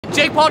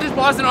Jake Paul just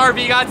bought us an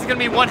RV, guys. It's gonna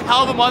be one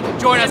hell of a month.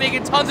 Join us,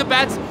 making tons of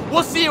bets.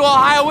 We'll see you,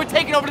 Ohio. We're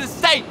taking over the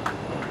state.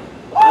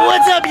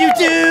 What's up,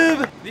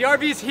 YouTube? The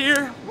RV's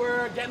here.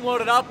 We're getting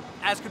loaded up,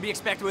 as could be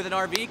expected with an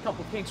RV.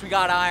 Couple kinks we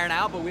gotta iron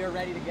out, but we are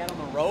ready to get on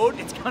the road.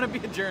 It's gonna be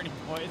a journey,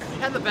 boys. We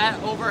had the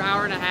bet over an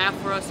hour and a half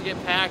for us to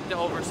get packed to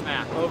over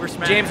smack.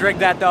 James rigged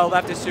that though,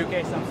 left his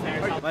suitcase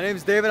upstairs. My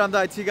name's David, I'm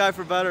the IT guy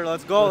for Betr.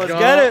 Let's go, let's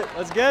get it,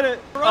 let's get it.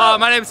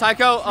 My name's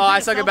Heiko, I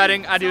suck at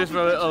betting. I do this for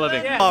a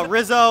living.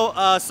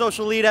 Rizzo,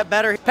 social lead at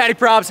Betr. Patty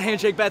Probs,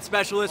 Handshake Bet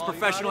specialist,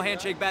 professional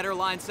Handshake Better,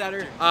 line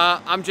setter.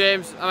 I'm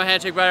James, I'm a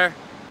Handshake Better.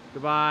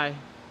 Goodbye,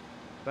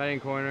 betting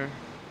corner.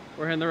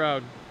 We're hitting the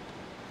road.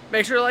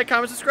 Make sure to like,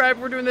 comment, subscribe.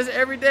 We're doing this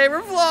every day.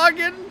 We're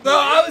vlogging. No,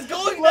 I was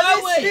going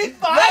that way.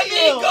 Let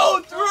me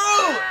go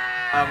through.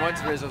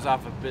 Once Rizzo's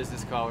off a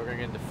business call, we're gonna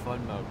get into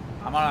fun mode.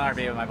 I'm on an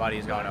RV with my buddy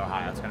who's going to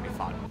Ohio. It's gonna be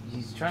fun.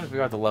 He's trying to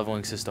figure out the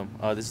leveling system.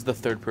 This is the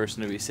third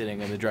person to be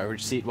sitting in the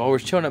driver's seat while we're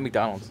chilling at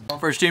McDonald's.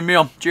 First team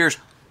meal. Cheers.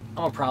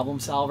 I'm a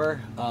problem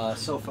solver.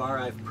 So far,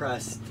 I've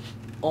pressed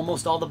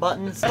almost all the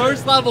buttons.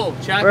 First level.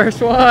 Check.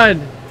 First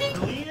one.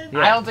 Yeah.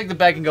 I don't think the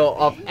bet can go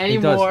up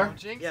anymore.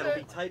 Yeah, it'll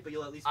be tight, but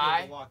you'll at least be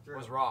able to walk through. I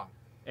was wrong.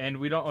 And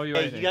we don't owe you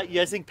anything. You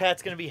guys think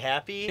Pat's gonna be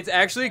happy? It's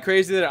actually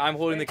crazy that I'm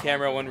holding the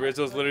camera when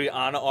Rizzo's literally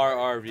on our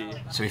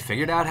RV. So we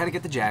figured out how to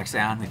get the jacks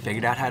down. We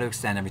figured out how to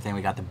extend everything.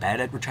 We got the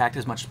bed retracted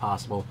as much as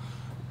possible.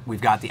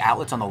 We've got the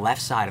outlets on the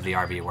left side of the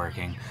RV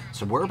working.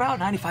 So we're about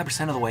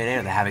 95% of the way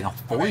there to having a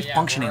fully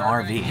functioning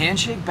RV.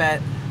 Handshake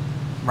Bet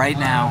right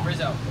now.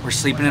 We're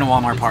sleeping in a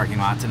Walmart parking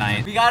lot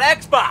tonight. We got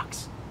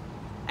Xbox.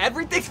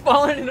 Everything's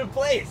falling into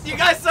place. You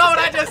guys saw what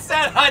I just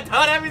said. I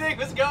thought everything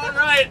was going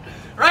right.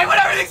 Right when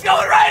everything's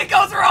going right, it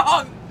goes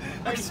wrong.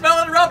 I'm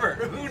smelling rubber.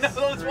 Who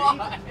knows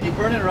why? You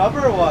burning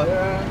rubber or what?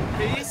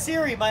 Hey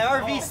Siri, my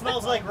RV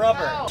smells like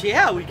rubber.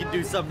 Yeah, we can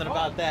do something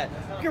about that.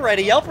 You can write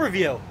a Yelp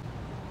review.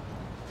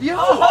 Yo!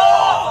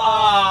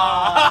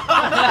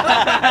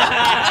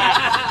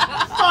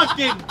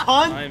 Fucking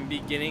cunt! I'm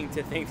beginning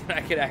to think that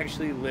I could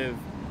actually live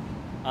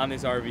on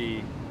this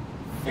RV.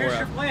 Here's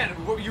your plan.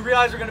 You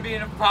realize we're gonna be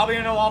probably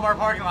in a Walmart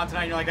parking lot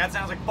tonight. You're like, that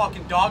sounds like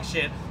fucking dog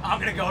shit. I'm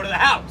gonna go to the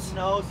house.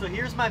 No, so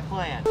here's my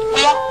plan. Shut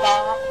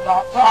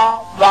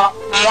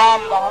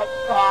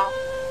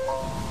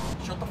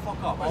the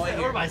fuck up. What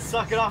am I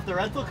sucking off the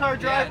rental car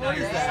drive? Yeah, What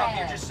is that?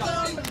 You're just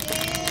sucking.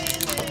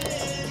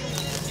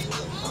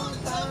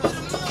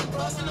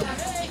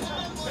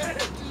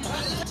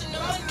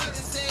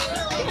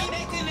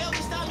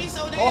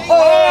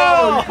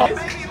 Oh!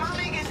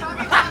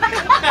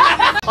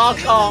 I'll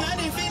call.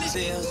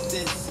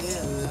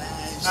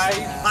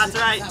 That's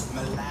right.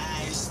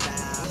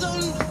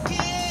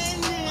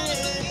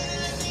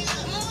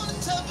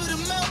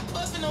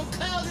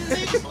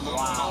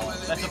 Wow,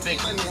 that's a big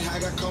one.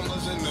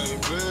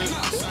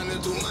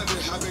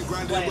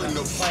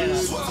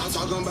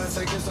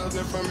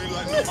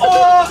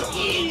 Oh!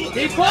 He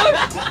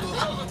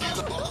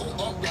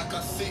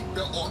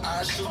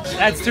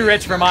That's too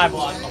rich for my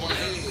blood.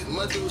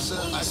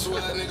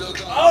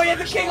 Oh, you're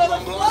the king of the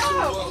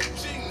flow!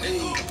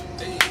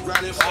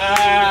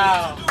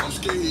 Wow.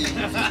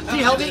 He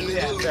held it?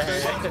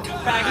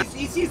 Yeah.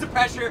 He sees the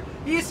pressure.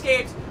 He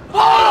escapes.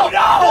 Oh,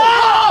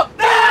 no!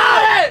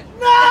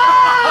 No!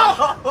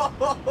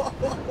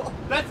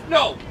 That's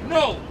no.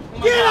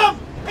 Get him!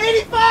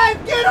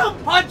 85! Get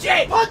him! Punch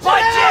it! Punch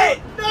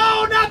it!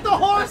 No, not the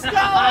horse collar!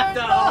 Not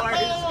the horse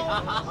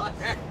collar.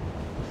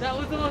 That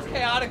was the most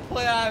chaotic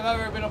play I've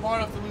ever been a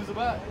part of to lose a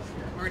bet.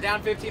 We're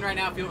down 15 right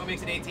now. Field goal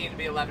makes it 18 to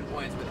be 11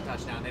 points with a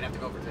touchdown. They'd have to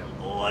go for 2.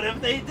 What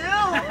if they do?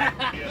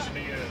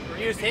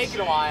 Review's taking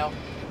a while.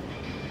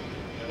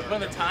 We're putting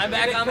the time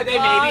back on the Could they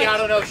maybe, I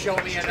don't know, show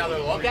me another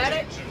look at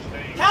it?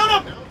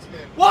 Count them!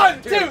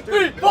 1, 2,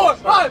 3, 4,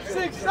 5,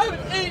 6, 7,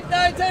 8,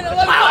 9, 10,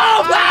 11.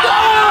 Oh,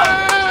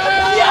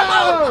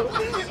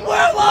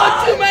 We're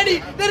one too many!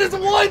 That is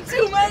one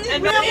too many!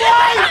 And we're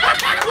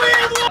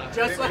one!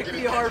 Just like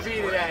the RV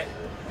today.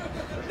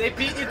 They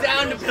beat you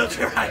down to build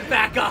you right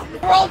back up.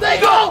 We're all day.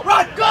 Go!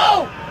 Run!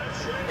 Go!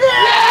 Yeah!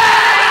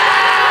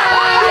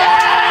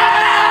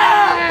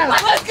 Yeah!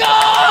 Let's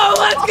go!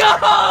 Let's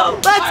go!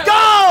 Let's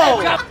go!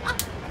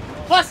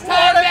 Plus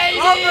 10,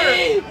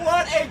 baby!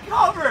 What a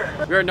cover!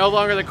 We are no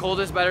longer the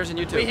coldest bettors in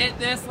YouTube. We hit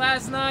this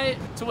last night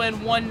to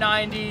win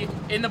 190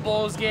 in the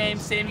Bulls game,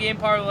 same game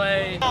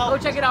parlay. Go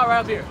check it out right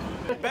up here.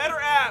 Betr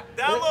app,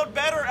 download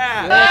Betr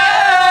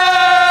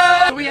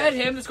app. So we had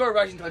him to score a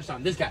rushing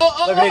touchdown. This guy. Look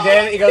what he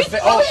did. He goes,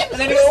 And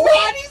then he goes,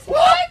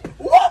 what?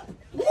 Whoop!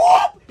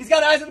 Whoop! He's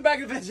got eyes on the back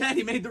of the bench and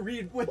he made the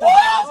read with the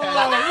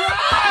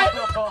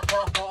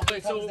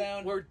Wait, so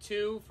we're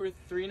 2 for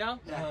 3 now?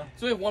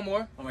 So we have one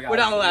more? Oh my God. We're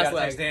down the last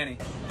leg. Danny.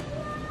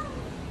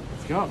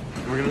 Let's go.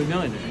 We're gonna be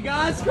millionaires. You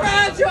got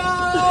scratch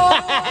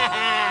on!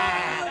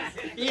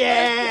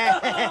 Yeah!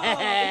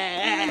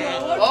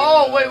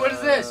 Oh, wait, what is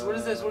this? What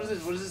is this? What is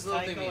this? What does this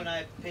little thing Heiko mean? and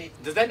I paid.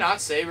 Does that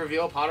not say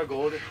reveal a pot of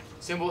gold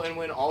symbol and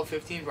win all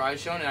 15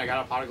 prizes shown and I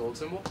got a pot of gold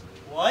symbol?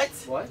 What?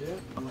 What?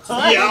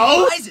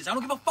 Yo! Prizes. I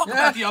don't give a fuck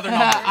about the other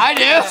number. I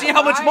do. See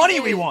how much money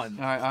we won.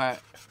 Alright.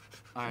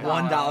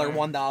 right. $1.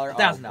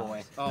 $1,000. Oh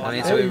boy. Oh, I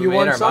mean, hey, so we you made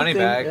won our money something,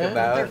 back yeah.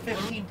 There are about.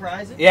 15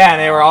 prizes? Yeah, and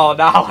they were all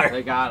 $1.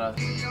 They got us.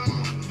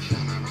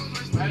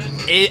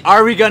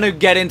 Are we gonna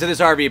get into this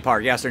RV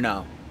park? Yes or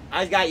no?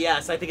 I got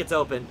yes. I think it's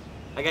open.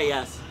 I got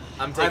yes.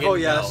 I'm I taking vote no.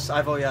 yes.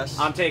 I vote yes.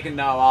 I'm taking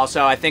no.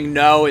 Also, I think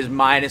no is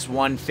minus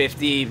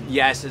 150.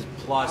 Yes is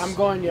plus. I'm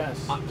going yes.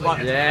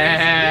 Plus.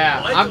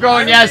 Yeah, I'm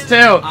going yes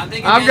too.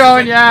 thinking I'm yes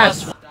going is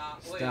yes. plus-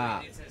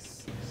 Stop.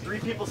 3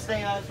 people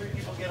stay on, 3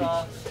 people get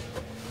off.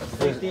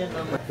 Safety in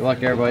number. Good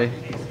luck, everybody.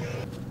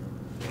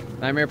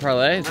 Nightmare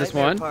parlay. Is this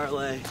one?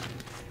 Parlay.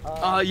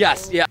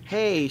 Yes. Yeah.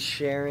 Hey,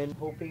 Sharon.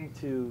 Hoping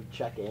to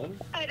check in.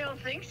 I don't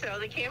think so.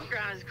 The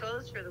campground is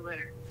closed for the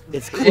winter.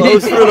 It's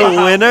closed for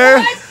the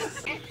winter.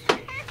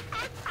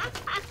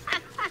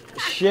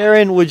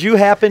 Sharon, would you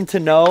happen to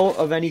know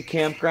of any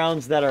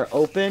campgrounds that are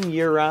open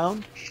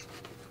year-round?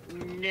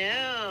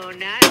 No,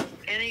 not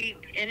any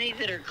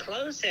that are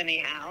close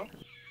anyhow.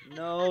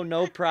 No,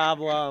 no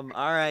problem.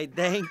 All right,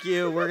 thank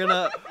you. We're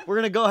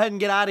gonna go ahead and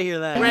get out of here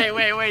then.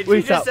 Wait.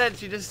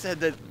 She just said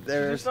that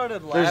there's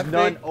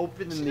none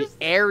open in the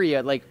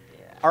area. Like,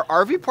 are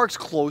RV parks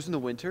closed in the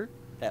winter?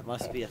 That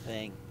must be a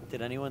thing.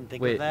 Did anyone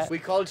think Wait. of that? We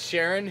called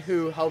Sharon,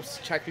 who helps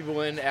check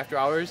people in after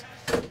hours.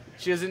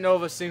 She doesn't know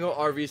of a single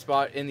RV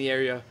spot in the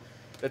area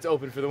that's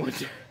open for the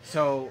winter.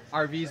 So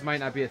RVs might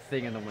not be a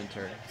thing in the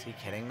winter. Is he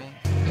kidding me?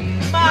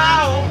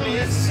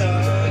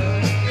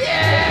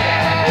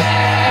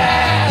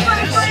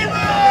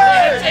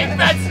 Handshake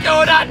Bets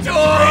going on tour.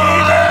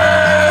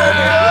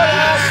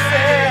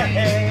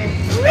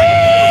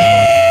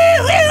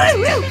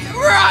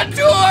 We're on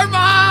tour,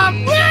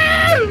 Mom. Woo!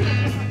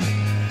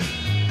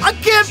 I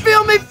can't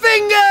feel my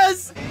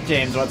fingers.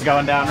 James, what's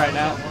going down right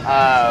now?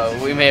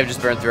 We may have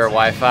just burned through our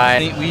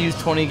Wi-Fi. We used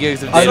 20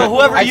 gigs of So data.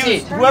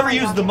 whoever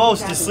used the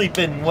most is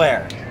sleeping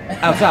where?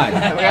 Outside. We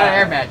got an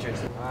air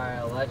mattress.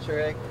 Alright,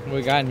 electric. What do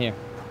we got in here?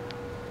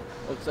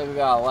 Looks like we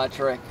got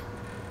electric,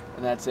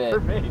 and that's it.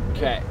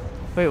 Okay.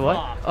 Wait,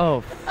 what?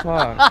 Oh,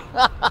 fuck.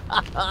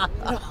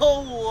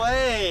 No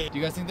way. Do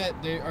you guys think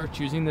that they are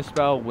choosing to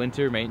spell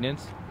winter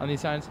maintenance on these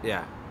signs?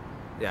 Yeah.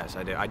 Yes,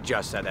 I do. I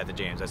just said that to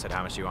James. I said,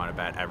 how much do you want to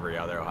bet every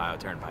other Ohio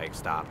Turnpike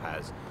stop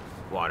has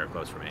water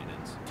closed for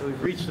maintenance? So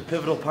we've reached the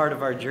pivotal part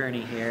of our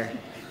journey here.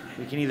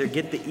 We can either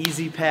get the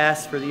easy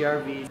pass for the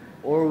RV,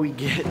 or we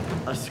get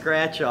a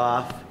scratch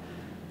off,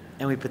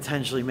 and we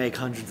potentially make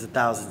hundreds of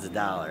thousands of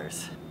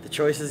dollars. The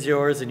choice is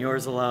yours and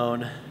yours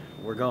alone.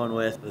 We're going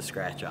with the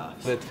scratch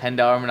off. The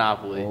 $10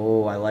 Monopoly.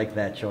 Oh, I like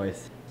that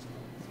choice.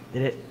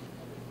 Did it?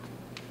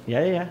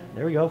 Yeah.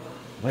 There we go.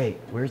 Wait,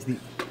 where's the...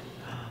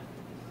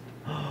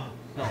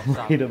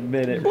 Wait a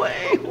minute.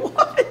 Wait,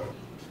 what?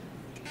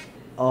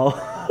 Oh.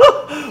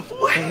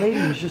 The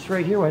lady was just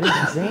right here. Why didn't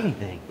she say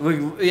anything?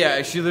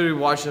 Yeah, she literally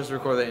watched us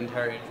record the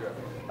entire intro.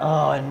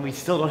 Oh, and we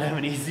still don't have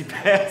an easy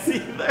pass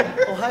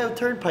either. Ohio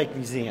Turnpike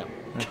Museum.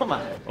 Come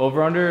on.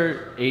 Over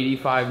under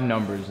 85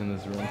 numbers in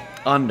this room.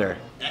 Under.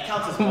 That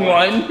counts as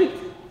One.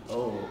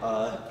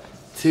 Oh,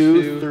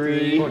 2,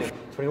 3,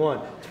 21,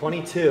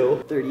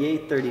 22,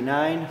 38,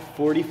 39,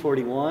 40,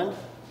 41.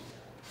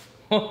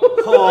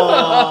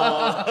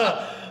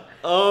 Oh,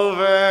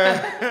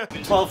 over.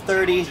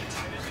 12:30.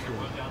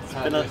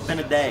 It's been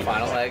a day.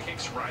 Final leg.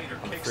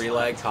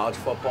 3-leg college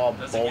football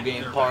bowl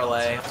game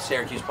parlay.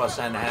 Syracuse plus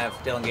 10.5.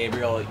 Dylan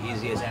Gabriel,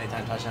 easiest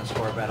anytime touchdown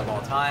scorer bet of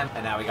all time.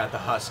 And now we got the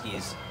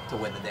Huskies to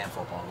win the damn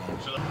football game.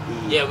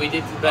 Yeah, we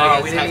did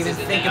bet We against didn't even Texas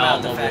in think the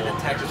about the Alamo fact Bowl.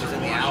 that Texas was in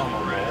the Alamo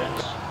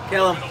Bowl.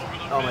 Kill him.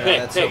 Oh my god,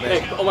 that's so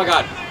big. Oh my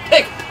god.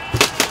 Pick!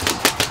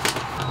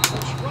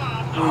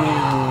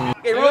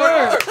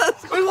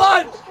 We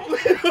won!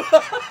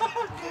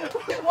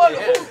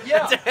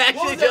 Yeah. That's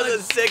actually just a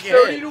sick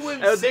 30 hit. to win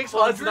That was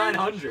 600? plus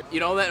 900. You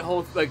know that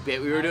whole like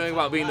bit we were doing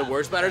about being the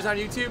worst bettors on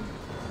YouTube?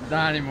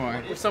 Not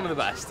anymore. We're some of the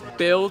best.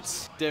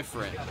 Built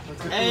different.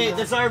 Hey,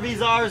 this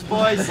RV's ours,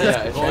 boys.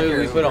 Yeah, if only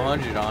we put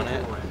 100 on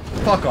it.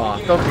 Fuck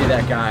off. Don't be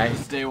that guy.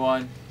 It's day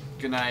one.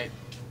 Good night.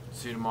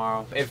 See you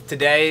tomorrow. If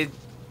today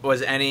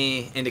was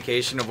any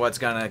indication of what's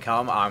gonna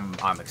come,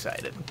 I'm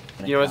excited.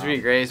 You know what's really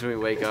great is when we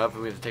wake up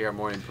and we have to take our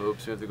morning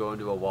poops. We have to go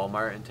into a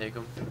Walmart and take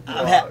them.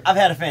 I've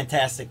had a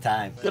fantastic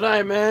time. Good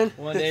night, man.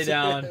 One day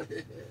down.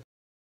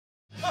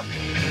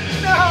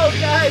 No,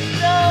 guys,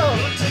 no.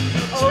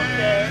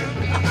 Okay.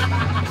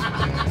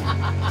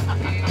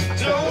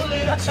 Don't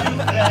live too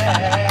fast.